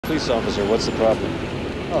police officer. What's the problem?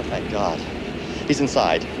 Oh, thank God. He's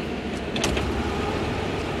inside.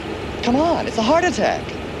 Come on, it's a heart attack.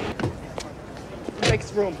 Make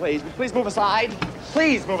room, please. Please move aside.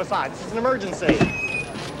 Please move aside. This is an emergency.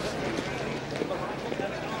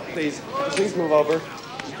 Please move over.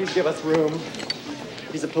 Please give us room.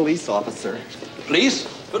 He's a police officer. Police?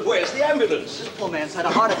 But where's the ambulance? This poor man's had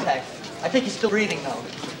a heart attack. I think he's still breathing, though.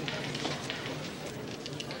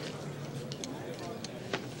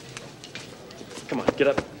 Come on, get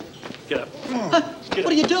up. Get up. What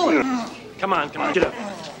are you doing? Come on, get up.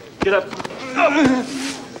 Get up.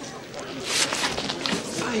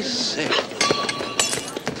 I say.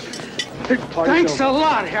 Thanks a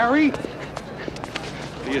lot, Harry.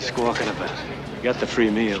 What are you squawking about? You got the free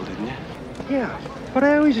meal, didn't you? Yeah, but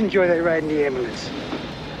I always enjoy that ride in the ambulance.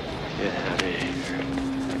 Yeah.